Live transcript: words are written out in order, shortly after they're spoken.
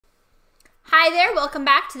Hi there, welcome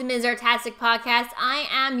back to the Ms. Artastic podcast. I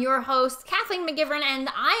am your host, Kathleen McGivern, and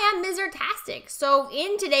I am Ms. Artastic. So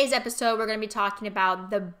in today's episode, we're going to be talking about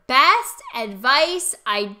the best advice,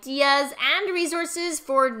 ideas, and resources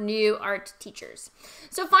for new art teachers.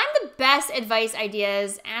 So find the best advice,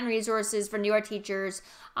 ideas, and resources for new art teachers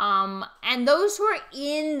and those who are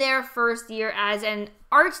in their first year as an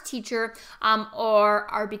art teacher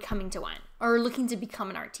or are becoming to one, or looking to become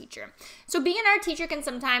an art teacher. So being an art teacher can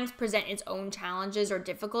sometimes present its own challenges or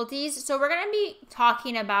difficulties. So we're going to be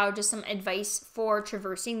talking about just some advice for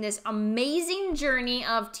traversing this amazing journey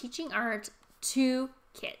of teaching art to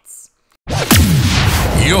kids.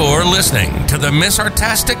 You're listening to the Miss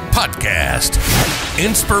Artastic podcast,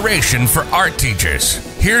 inspiration for art teachers.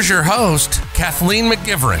 Here's your host, Kathleen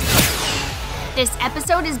McGivern. This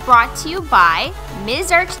episode is brought to you by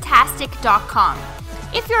MsArtastic.com.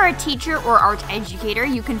 If you're a teacher or art educator,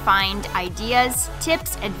 you can find ideas,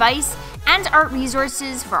 tips, advice, and art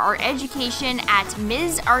resources for art education at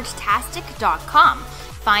MsArtastic.com.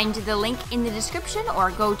 Find the link in the description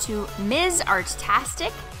or go to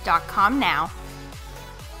MsArtastic.com now.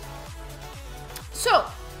 So,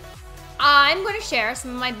 I'm going to share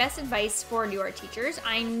some of my best advice for new art teachers.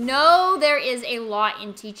 I know there is a lot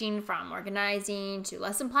in teaching, from organizing to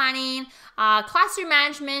lesson planning, classroom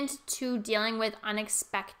management, to dealing with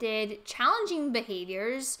unexpected, challenging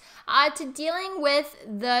behaviors, to dealing with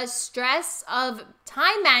the stress of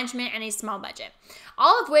time management and a small budget.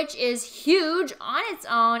 All of which is huge on its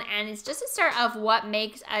own, and it's just a start of what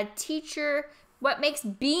makes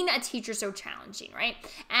being a teacher so challenging, right?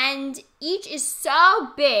 And each is so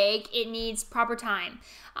big, it needs proper time,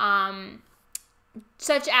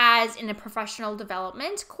 such as in a professional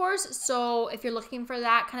development course. So if you're looking for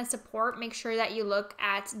that kind of support, make sure that you look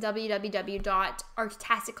at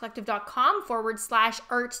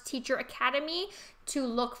www.artasticcollective.com/Art Teacher Academy to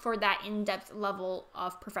look for that in-depth level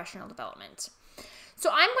of professional development. So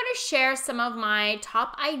I'm going to share some of my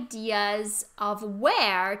top ideas of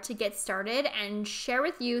where to get started and share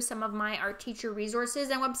with you some of my art teacher resources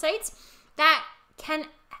and websites that can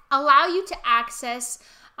allow you to access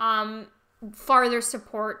farther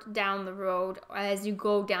support down the road as you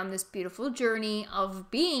go down this beautiful journey of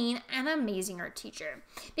being an amazing art teacher.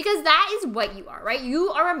 Because that is what you are, right? You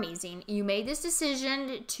are amazing. You made this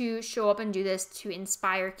decision to show up and do this to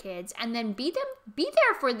inspire kids and then be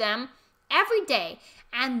there for them every day,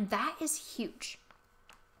 and that is huge.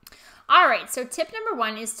 All right, so tip number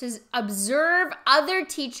 1 is to observe other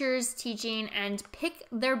teachers teaching and pick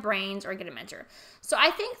their brains or get a mentor. So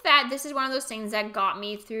I think that this is one of those things that got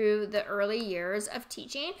me through the early years of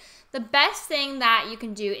teaching. The best thing that you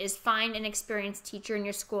can do is find an experienced teacher in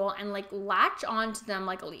your school and latch onto them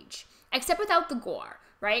like a leech, except without the gore,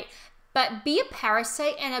 right? But be a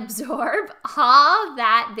parasite and absorb all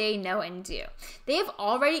that they know and do. They have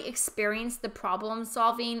already experienced the problem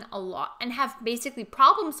solving a lot and have basically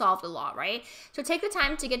problem solved a lot, right? So take the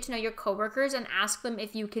time to get to know your coworkers and ask them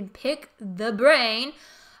if you can pick the brain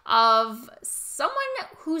of someone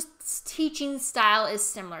whose teaching style is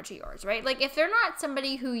similar to yours, right? Like if they're not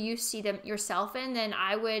somebody who you see them yourself in, then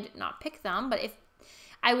I would not pick them. But if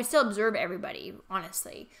I would still observe everybody,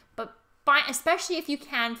 honestly. But especially if you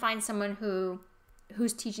can find someone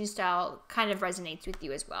whose teaching style kind of resonates with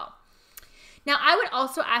you as well. Now, I would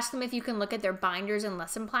also ask them if you can look at their binders and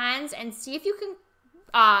lesson plans and see if you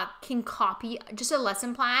can copy just a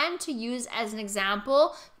lesson plan to use as an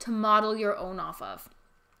example to model your own off of.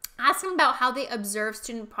 Ask them about how they observe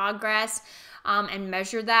student progress and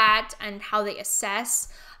measure that, and how they assess.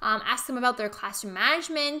 Ask them about their classroom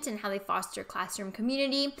management and how they foster classroom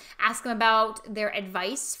community. Ask them about their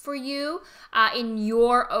advice for you in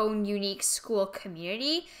your own unique school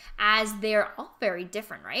community, as they're all very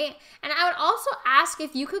different, right? And I would also ask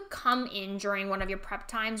if you could come in during one of your prep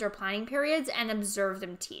times or planning periods and observe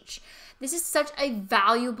them teach. This is such a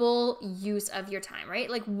valuable use of your time, right?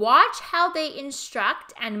 Like watch how they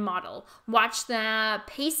instruct and model. Watch the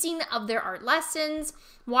pacing of their art lessons.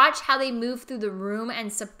 Watch how they move through the room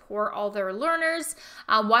and support all their learners.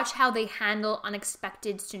 Watch how they handle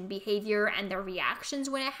unexpected student behavior and their reactions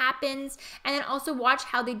when it happens. And then also watch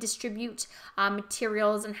how they distribute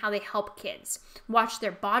materials and how they help kids. Watch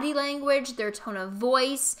their body language, their tone of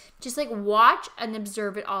voice. Just watch and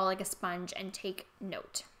observe it all like a sponge and take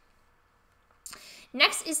note.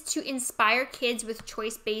 Next is to inspire kids with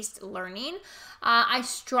choice-based learning. I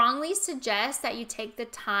strongly suggest that you take the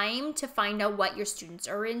time to find out what your students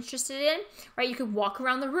are interested in, right? You could walk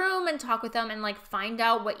around the room and talk with them and like find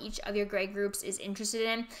out what each of your grade groups is interested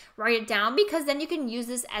in. Write it down, because then you can use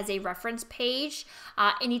this as a reference page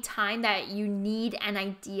anytime that you need an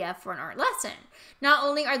idea for an art lesson. Not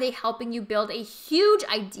only are they helping you build a huge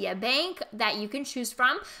idea bank that you can choose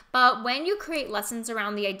from, but when you create lessons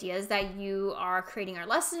around the ideas that you are creating art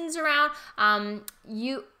lessons around,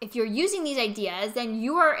 if you're using these ideas, then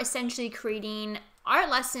you are essentially creating art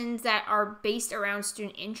lessons that are based around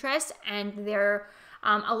student interest, and they're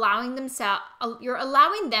you're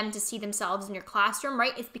allowing them to see themselves in your classroom,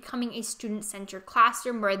 right? It's becoming a student-centered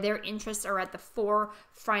classroom where their interests are at the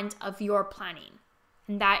forefront of your planning.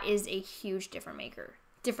 And that is a huge difference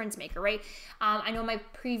maker, right? I know in my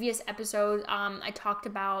previous episode, I talked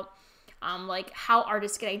about like how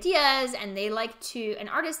artists get ideas, and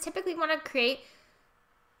artists typically want to create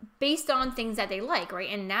based on things that they like, right?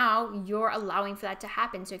 And now you're allowing for that to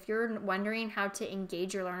happen. So if you're wondering how to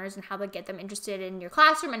engage your learners and how to get them interested in your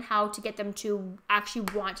classroom and how to get them to actually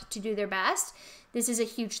want to do their best, this is a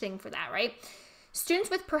huge thing for that, right? Students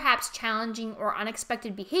with perhaps challenging or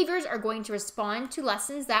unexpected behaviors are going to respond to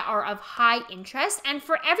lessons that are of high interest. And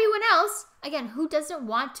for everyone else, again, who doesn't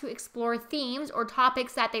want to explore themes or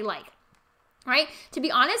topics that they like, right? To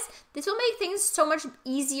be honest, this will make things so much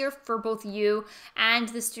easier for both you and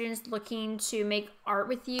the students looking to make art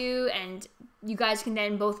with you, and you guys can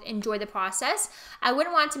then both enjoy the process. I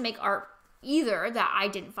wouldn't want to make art either that I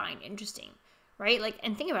didn't find interesting, right? Like,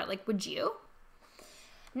 and think about it, like, would you?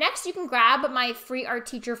 Next, you can grab my free art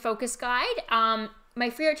teacher focus guide. My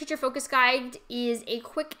free art teacher focus guide is a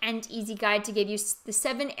quick and easy guide to give you the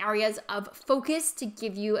 7 areas of focus to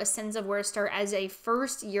give you a sense of where to start as a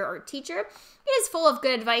first-year art teacher. It is full of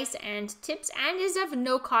good advice and tips and is of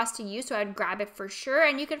no cost to you, so I'd grab it for sure.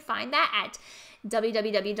 And you can find that at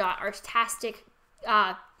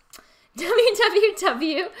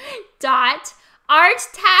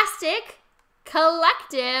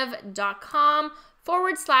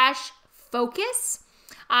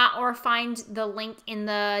Or find the link in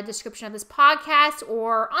the description of this podcast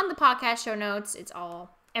or on the podcast show notes. It's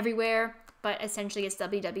all everywhere, but essentially it's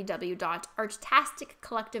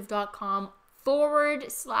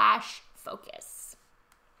www.artastic.com/focus.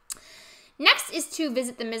 Next is to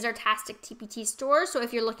visit the Ms. Artastic TPT store. So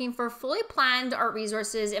if you're looking for fully planned art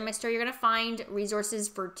resources in my store, you're going to find resources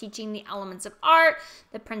for teaching the elements of art,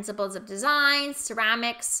 the principles of design,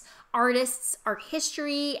 ceramics, artists, art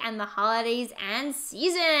history, and the holidays and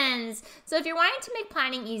seasons. So if you're wanting to make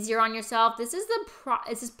planning easier on yourself, this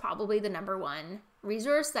is probably the number one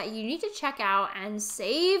resource that you need to check out and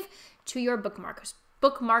save to your bookmarks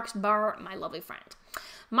bar, my lovely friend.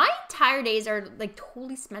 My entire days are like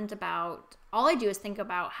totally spent about, all I do is think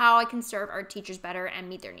about how I can serve art teachers better and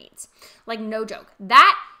meet their needs. Like, no joke.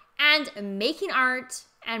 That and making art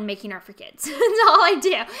and making art for kids. That's all I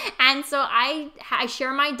do. And so I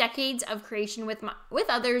share my decades of creation with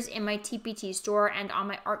others in my TPT store and on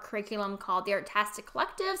my art curriculum called the Artastic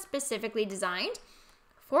Collective, specifically designed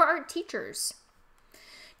for art teachers.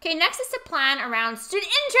 Okay, next is to plan around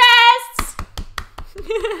student interests.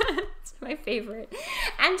 It's my favorite.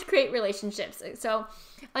 And to create relationships. So,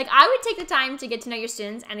 like, I would take the time to get to know your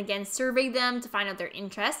students and, again, survey them to find out their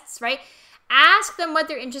interests, right? Ask them what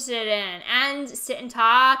they're interested in and sit and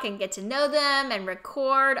talk and get to know them and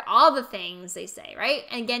record all the things they say, right?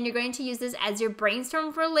 And again, you're going to use this as your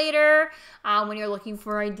brainstorm for later when you're looking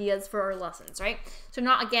for ideas for our lessons, right? So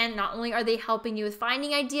not only are they helping you with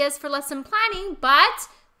finding ideas for lesson planning, but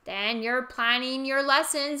then you're planning your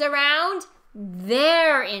lessons around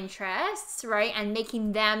their interests, right? And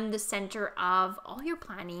making them the center of all your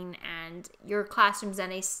planning and your classrooms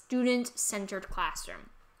and a student-centered classroom.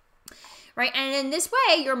 Right, and in this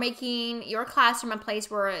way, you're making your classroom a place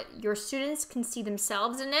where your students can see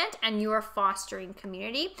themselves in it, and you are fostering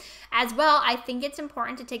community. As well, I think it's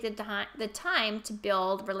important to take the time to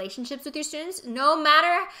build relationships with your students, no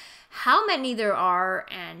matter how many there are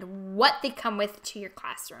and what they come with to your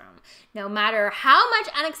classroom. No matter how much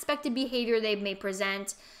unexpected behavior they may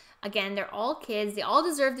present. Again, they're all kids. They all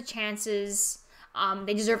deserve the chances.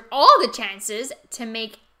 They deserve all the chances to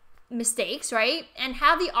make mistakes, right? And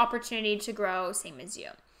have the opportunity to grow, same as you.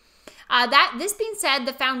 This being said,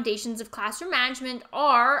 the foundations of classroom management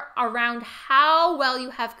are around how well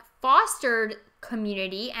you have fostered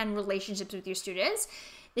community and relationships with your students.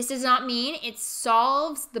 This does not mean it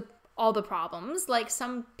solves all the problems like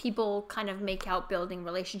some people kind of make out building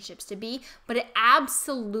relationships to be, but it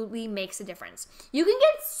absolutely makes a difference. You can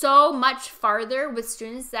get so much farther with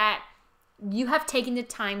students that you have taken the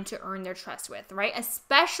time to earn their trust with, right?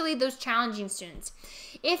 Especially those challenging students.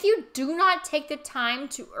 If you do not take the time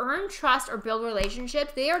to earn trust or build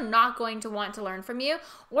relationships, they are not going to want to learn from you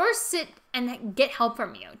or sit and get help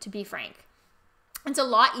from you, to be frank. It's a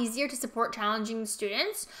lot easier to support challenging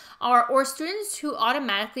students or students who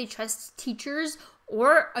automatically trust teachers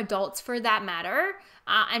or adults for that matter,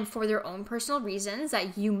 and for their own personal reasons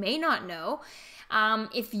that you may not know.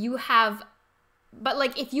 If you have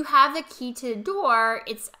the key to the door,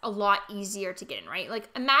 it's a lot easier to get in, right? Like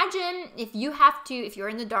imagine if you're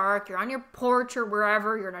in the dark, you're on your porch or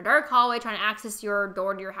wherever, you're in a dark hallway trying to access your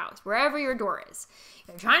door to your house, wherever your door is.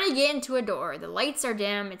 You're trying to get into a door, the lights are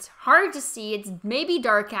dim, it's hard to see, it's maybe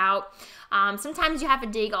dark out. Sometimes you have to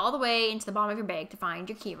dig all the way into the bottom of your bag to find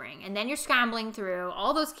your key ring. And then you're scrambling through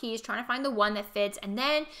all those keys, trying to find the one that fits. And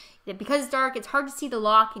then because it's dark, it's hard to see the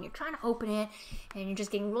lock and you're trying to open it. And you're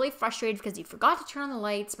just getting really frustrated because you forgot to turn on the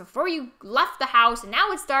lights before you left the house. And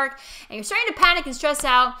now it's dark and you're starting to panic and stress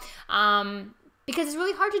out because it's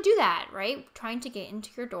really hard to do that, right? Trying to get into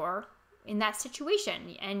your door in that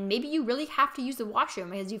situation. And maybe you really have to use the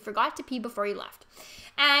washroom because you forgot to pee before you left.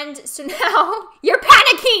 And so now you're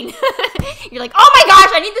panicking. You're like, oh my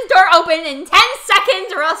gosh, I need this door open in 10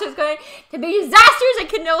 seconds or else it's going to be disastrous. I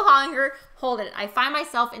can no longer hold it. I find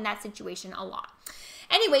myself in that situation a lot.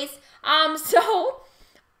 Anyways,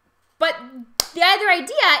 but the other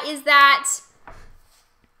idea is that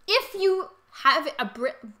if you have a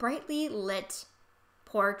brightly lit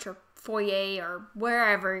porch or foyer or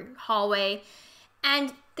wherever, hallway,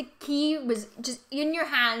 and the key was just in your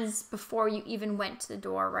hands before you even went to the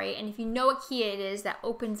door, right? And if you know what key it is that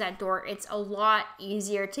opens that door, it's a lot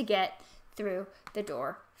easier to get through the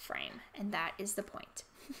door frame. And that is the point.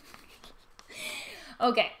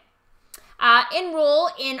 Okay. Enroll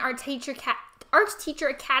in our Art Teacher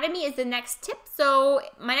Academy is the next tip. So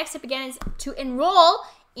my next tip again is to enroll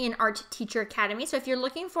in Art Teacher Academy. So if you're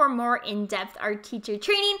looking for more in-depth art teacher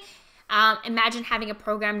training, imagine having a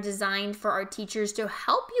program designed for our teachers to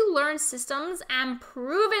help you learn systems and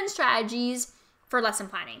proven strategies for lesson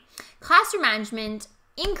planning, classroom management,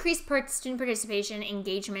 increased student participation,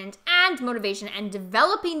 engagement, and motivation, and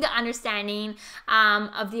developing the understanding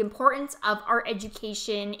of the importance of art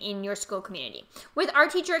education in your school community. With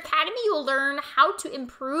Art Teacher Academy, you will learn how to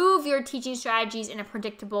improve your teaching strategies in a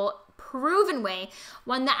predictable, proven way,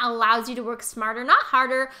 one that allows you to work smarter, not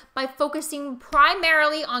harder, by focusing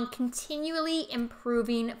primarily on continually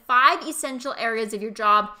improving 5 essential areas of your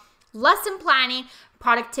job: lesson planning,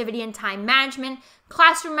 productivity and time management,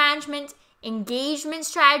 classroom management, engagement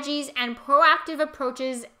strategies, and proactive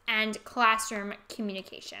approaches and classroom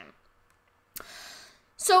communication.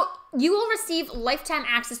 So you will receive lifetime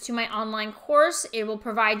access to my online course. It will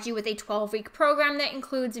provide you with a 12-week program that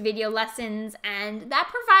includes video lessons, and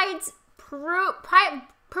that provides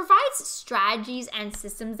strategies and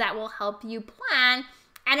systems that will help you plan,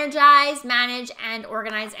 energize, manage, and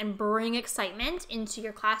organize and bring excitement into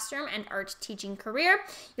your classroom and art teaching career.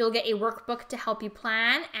 You'll get a workbook to help you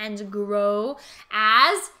plan and grow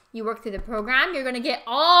as you work through the program. You're going to get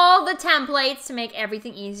all the templates to make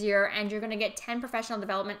everything easier, and you're going to get 10 professional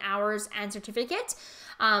development hours and certificate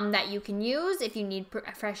that you can use if you need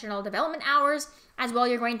professional development hours. As well,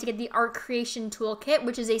 you're going to get the Art Creation Toolkit,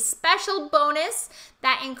 which is a special bonus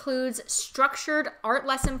that includes structured art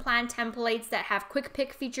lesson plan templates that have quick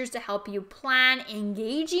pick features to help you plan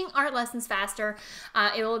engaging art lessons faster.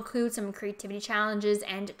 It will include some creativity challenges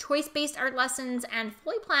and choice-based art lessons and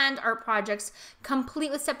fully planned art projects,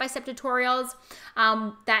 complete with step-by-step tutorials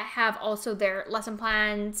that have also their lesson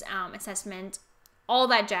plans, assessment, all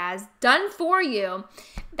that jazz done for you.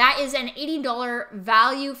 That is an $80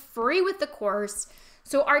 value, free with the course.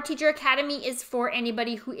 So Art Teacher Academy is for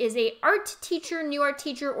anybody who is a art teacher, new art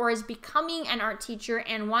teacher, or is becoming an art teacher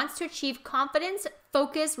and wants to achieve confidence,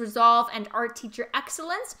 focus, resolve, and art teacher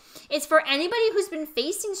excellence. It's for anybody who's been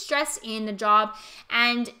facing stress in the job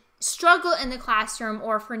and struggle in the classroom,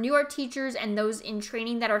 or for new art teachers and those in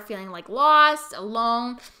training that are feeling like lost,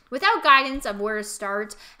 alone, without guidance of where to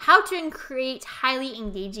start, how to create highly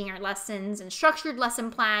engaging art lessons and structured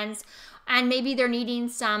lesson plans, and maybe they're needing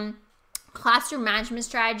some classroom management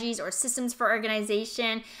strategies or systems for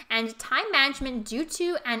organization and time management due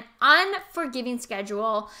to an unforgiving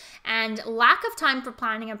schedule and lack of time for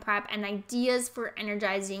planning and prep, and ideas for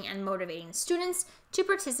energizing and motivating students to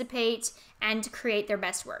participate and to create their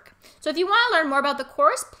best work. So if you want to learn more about the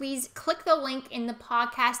course, please click the link in the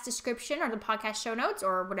podcast description or the podcast show notes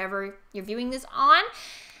or whatever you're viewing this on.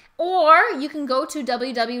 Or you can go to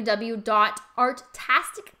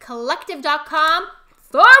www.artasticcollective.com/.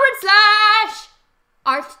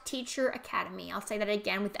 Art Teacher Academy. I'll say that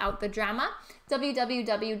again without the drama.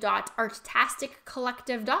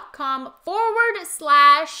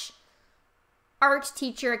 www.artasticcollective.com/Art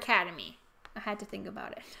Teacher Academy. I had to think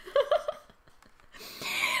about it.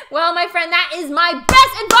 Well, my friend, that is my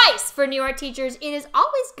best advice for new art teachers. It is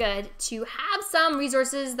always good to have some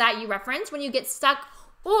resources that you reference when you get stuck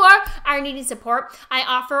or are needing support. I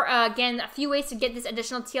offer, again, a few ways to get this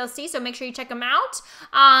additional TLC, so make sure you check them out.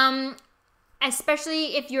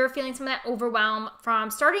 Especially if you're feeling some of that overwhelm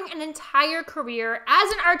from starting an entire career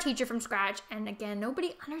as an art teacher from scratch. And again,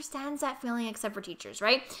 nobody understands that feeling except for teachers,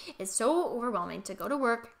 right? It's so overwhelming to go to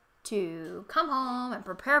work, to come home and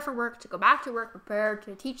prepare for work, to go back to work, prepare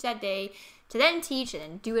to teach that day, to then teach and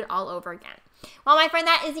then do it all over again. Well, my friend,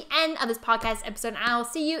 that is the end of this podcast episode, and I will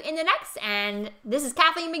see you in the next. And this is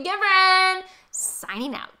Kathleen McGivern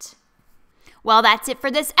signing out. Well, that's it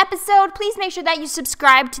for this episode. Please make sure that you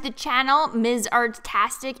subscribe to the channel, Ms.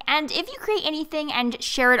 Artastic. And if you create anything and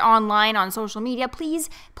share it online on social media, please,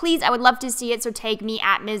 I would love to see it. So tag me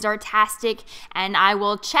at Ms. Artastic and I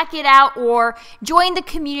will check it out, or join the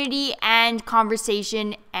community and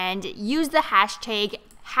conversation and use the hashtag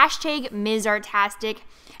Ms. Artastic,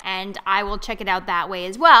 and I will check it out that way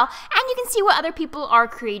as well. And you can see what other people are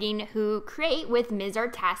creating who create with Ms.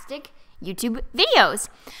 Artastic YouTube videos.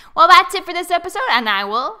 Well, that's it for this episode, and I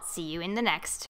will see you in the next.